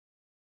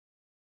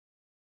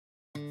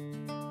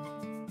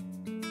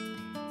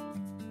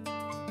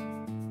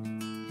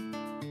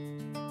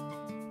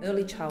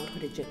Early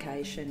childhood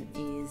education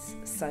is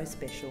so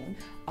special.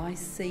 I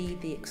see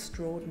the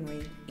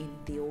extraordinary in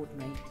the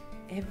ordinary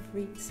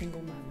every single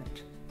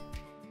moment.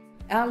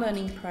 Our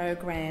learning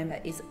program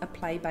is a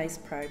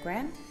play-based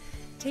program.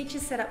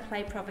 Teachers set up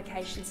play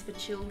provocations for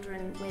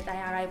children where they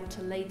are able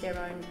to lead their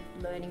own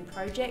learning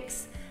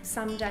projects.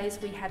 Some days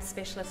we have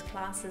specialist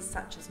classes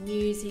such as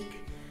music,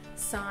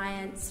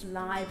 science,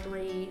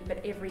 library,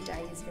 but every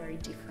day is very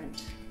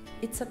different.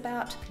 It's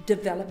about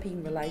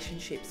developing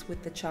relationships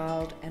with the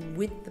child and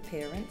with the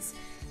parents,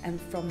 and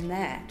from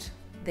that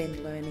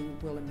then learning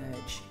will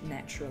emerge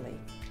naturally.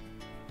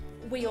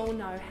 We all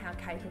know how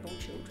capable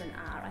children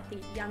are. I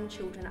think young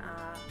children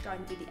are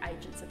going to be the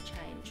agents of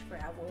change for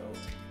our world.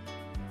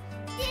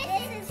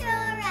 This is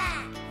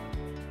Toorak.